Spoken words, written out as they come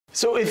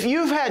So if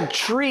you've had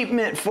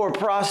treatment for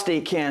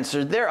prostate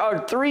cancer, there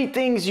are 3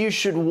 things you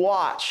should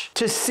watch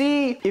to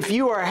see if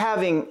you are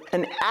having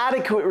an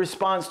adequate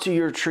response to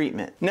your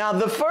treatment. Now,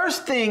 the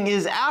first thing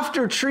is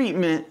after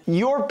treatment,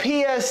 your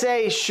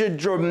PSA should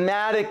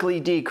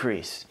dramatically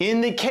decrease. In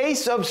the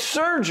case of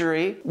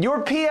surgery,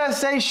 your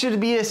PSA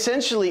should be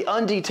essentially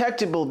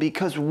undetectable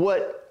because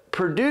what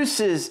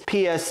produces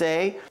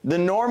PSA, the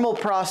normal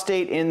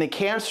prostate and the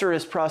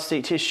cancerous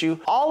prostate tissue,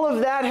 all of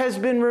that has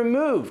been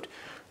removed.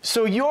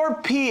 So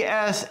your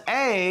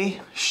PSA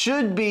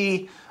should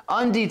be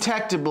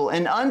undetectable,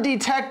 and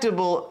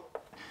undetectable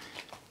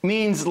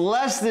means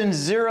less than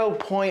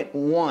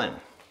 0.1.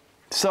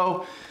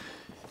 So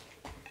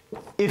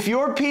if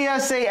your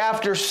PSA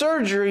after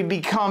surgery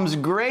becomes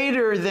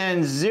greater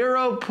than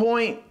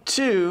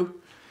 0.2,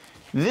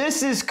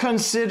 this is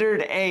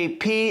considered a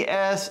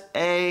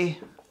PSA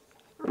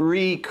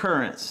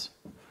recurrence.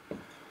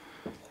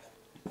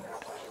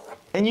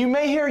 And you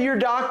may hear your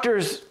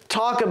doctors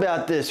talk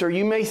about this, or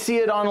you may see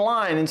it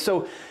online. And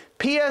so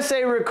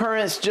PSA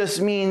recurrence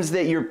just means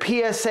that your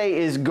PSA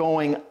is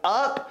going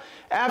up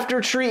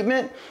after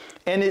treatment,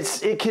 and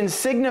it can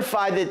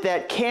signify that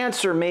that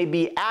cancer may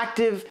be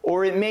active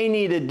or it may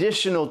need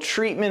additional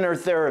treatment or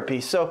therapy.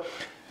 So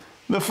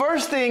the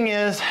first thing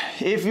is,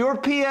 if your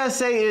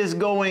PSA is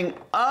going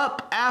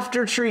up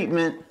after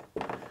treatment,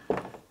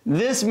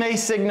 this may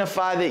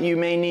signify that you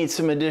may need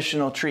some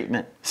additional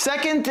treatment.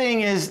 Second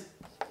thing is,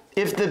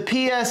 if the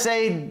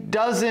PSA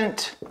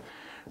doesn't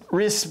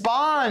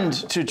respond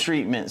to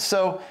treatment.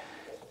 So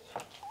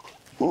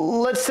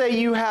let's say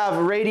you have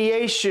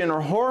radiation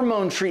or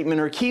hormone treatment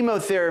or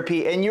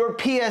chemotherapy and your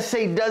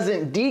PSA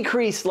doesn't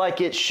decrease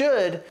like it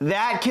should,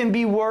 that can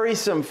be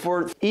worrisome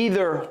for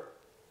either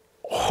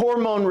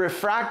hormone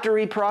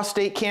refractory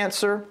prostate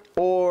cancer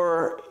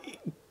or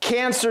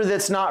cancer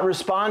that's not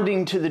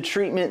responding to the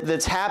treatment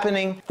that's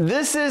happening.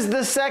 This is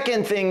the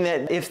second thing,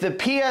 that if the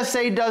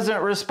PSA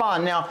doesn't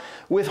respond. Now,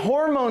 with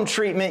hormone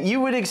treatment,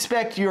 you would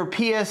expect your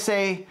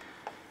PSA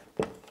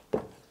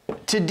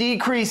to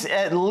decrease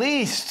at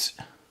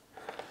least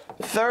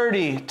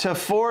 30 to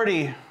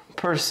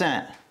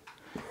 40%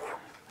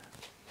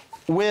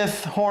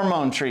 with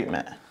hormone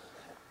treatment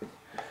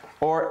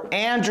or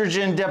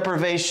androgen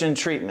deprivation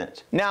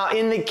treatment. Now,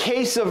 in the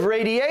case of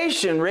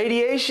radiation,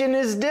 radiation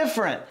is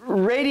different.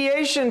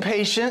 Radiation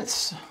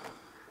patients,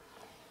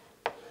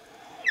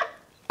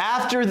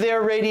 after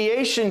their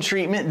radiation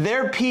treatment,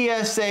 their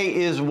PSA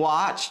is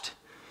watched,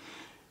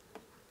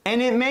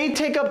 and it may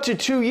take up to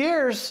 2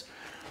 years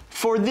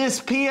for this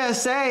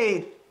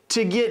PSA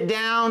to get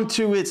down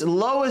to its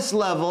lowest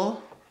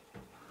level.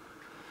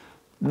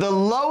 The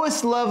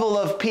lowest level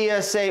of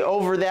PSA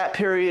over that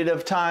period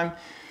of time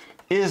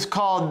is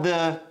called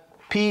the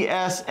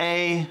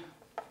PSA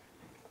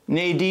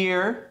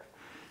nadir.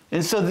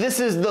 And so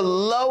this is the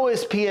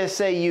lowest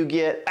PSA you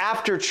get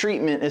after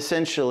treatment,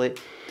 essentially.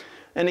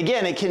 And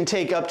again, it can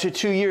take up to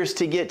 2 years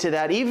to get to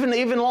that,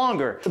 even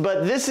longer.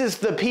 But this is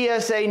the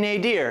PSA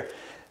nadir.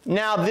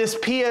 Now, this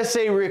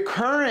PSA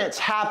recurrence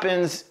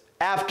happens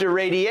after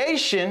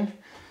radiation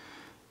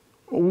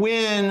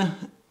when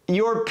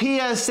your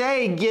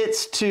PSA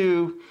gets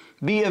to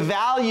be a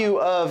value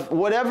of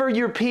whatever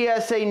your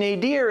PSA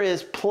nadir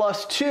is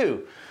plus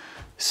 2.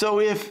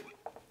 So if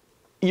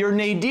your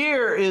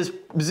nadir is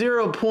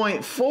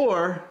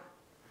 0.4,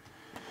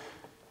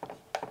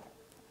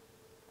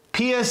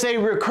 PSA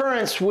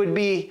recurrence would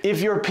be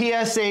if your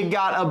PSA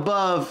got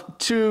above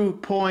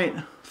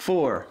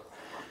 2.4.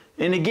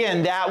 And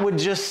again, that would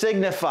just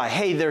signify,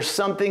 hey, there's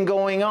something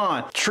going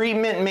on.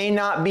 Treatment may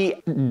not be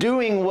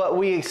doing what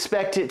we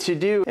expect it to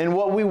do and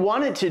what we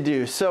want it to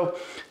do. So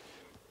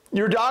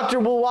your doctor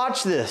will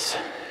watch this.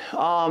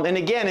 And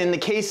again, in the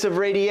case of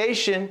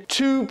radiation,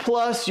 2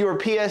 plus your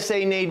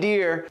PSA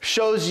nadir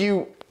shows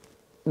you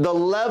the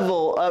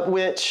level at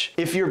which,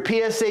 if your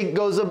PSA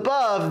goes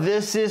above,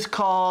 this is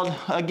called,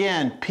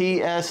 again,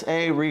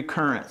 PSA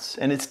recurrence.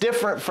 And it's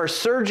different for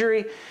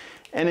surgery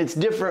and it's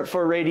different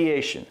for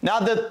radiation. Now,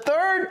 the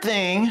third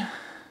thing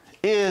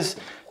is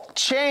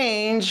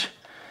change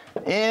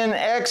in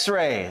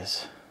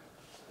X-rays.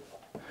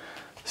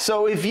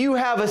 So if you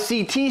have a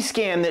CT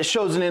scan that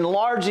shows an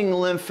enlarging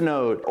lymph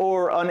node,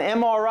 or an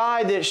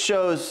MRI that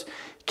shows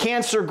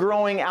cancer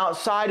growing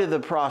outside of the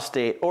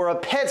prostate, or a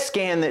PET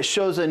scan that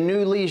shows a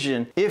new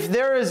lesion, if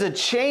there is a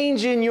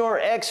change in your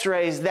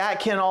X-rays, that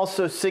can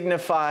also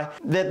signify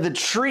that the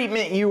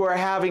treatment you are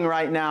having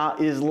right now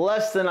is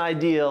less than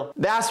ideal.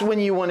 That's when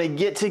you want to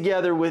get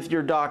together with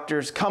your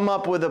doctors, come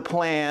up with a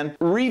plan,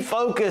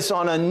 refocus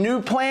on a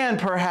new plan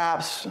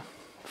perhaps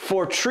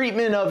for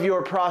treatment of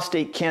your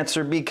prostate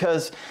cancer,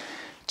 because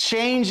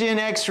change in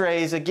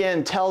X-rays,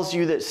 again, tells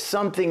you that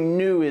something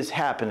new is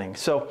happening.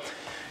 So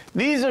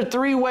these are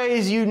 3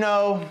 ways you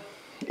know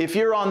if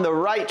you're on the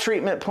right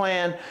treatment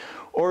plan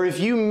or if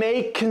you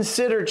may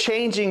consider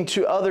changing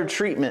to other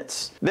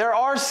treatments. There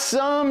are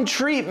some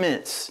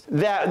treatments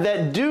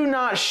that do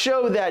not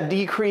show that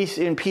decrease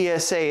in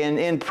PSA,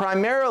 and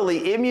primarily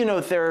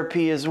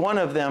immunotherapy is one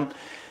of them.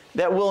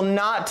 that will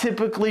not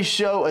typically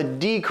show a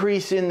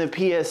decrease in the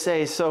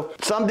PSA. So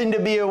something to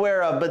be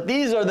aware of. But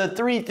these are the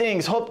 3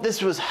 things. Hope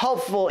this was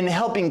helpful in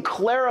helping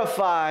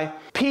clarify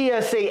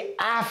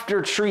PSA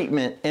after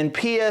treatment, and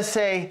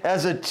PSA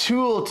as a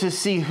tool to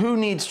see who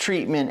needs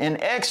treatment,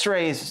 and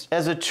x-rays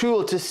as a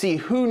tool to see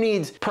who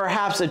needs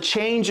perhaps a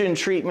change in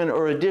treatment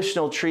or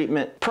additional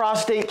treatment.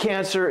 Prostate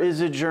cancer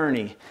is a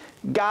journey.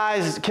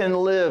 Guys can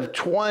live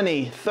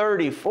 20,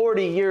 30,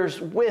 40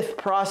 years with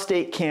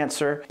prostate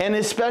cancer, and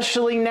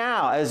especially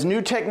now as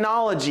new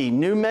technology,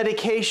 new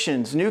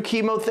medications, new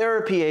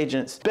chemotherapy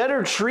agents,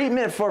 better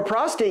treatment for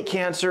prostate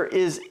cancer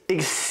is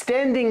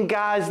extending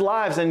guys'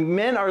 lives, and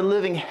men are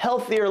living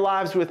healthier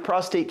lives with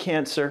prostate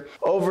cancer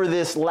over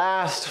this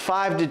last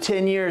 5 to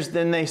 10 years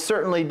than they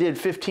certainly did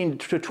 15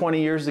 to 20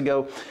 years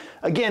ago.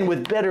 Again,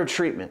 with better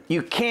treatment.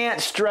 You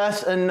can't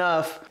stress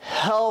enough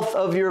health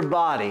of your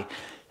body.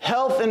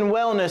 Health and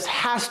wellness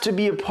has to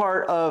be a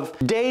part of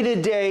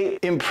day-to-day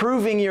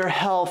improving your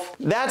health.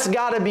 That's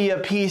got to be a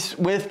piece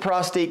with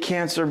prostate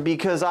cancer,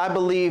 because I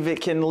believe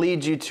it can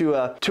lead you to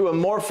a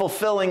more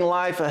fulfilling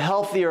life, a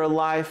healthier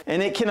life,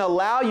 and it can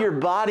allow your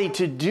body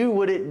to do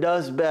what it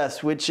does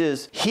best, which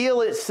is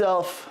heal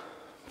itself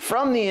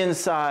from the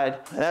inside.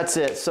 That's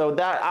it. So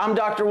I'm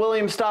Dr.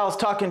 William Stiles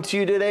talking to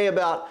you today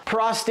about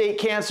prostate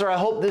cancer. I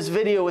hope this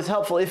video was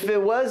helpful. If it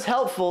was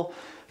helpful,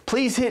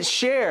 please hit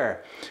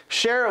share.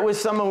 Share it with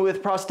someone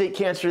with prostate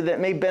cancer that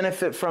may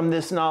benefit from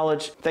this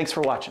knowledge. Thanks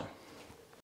for watching.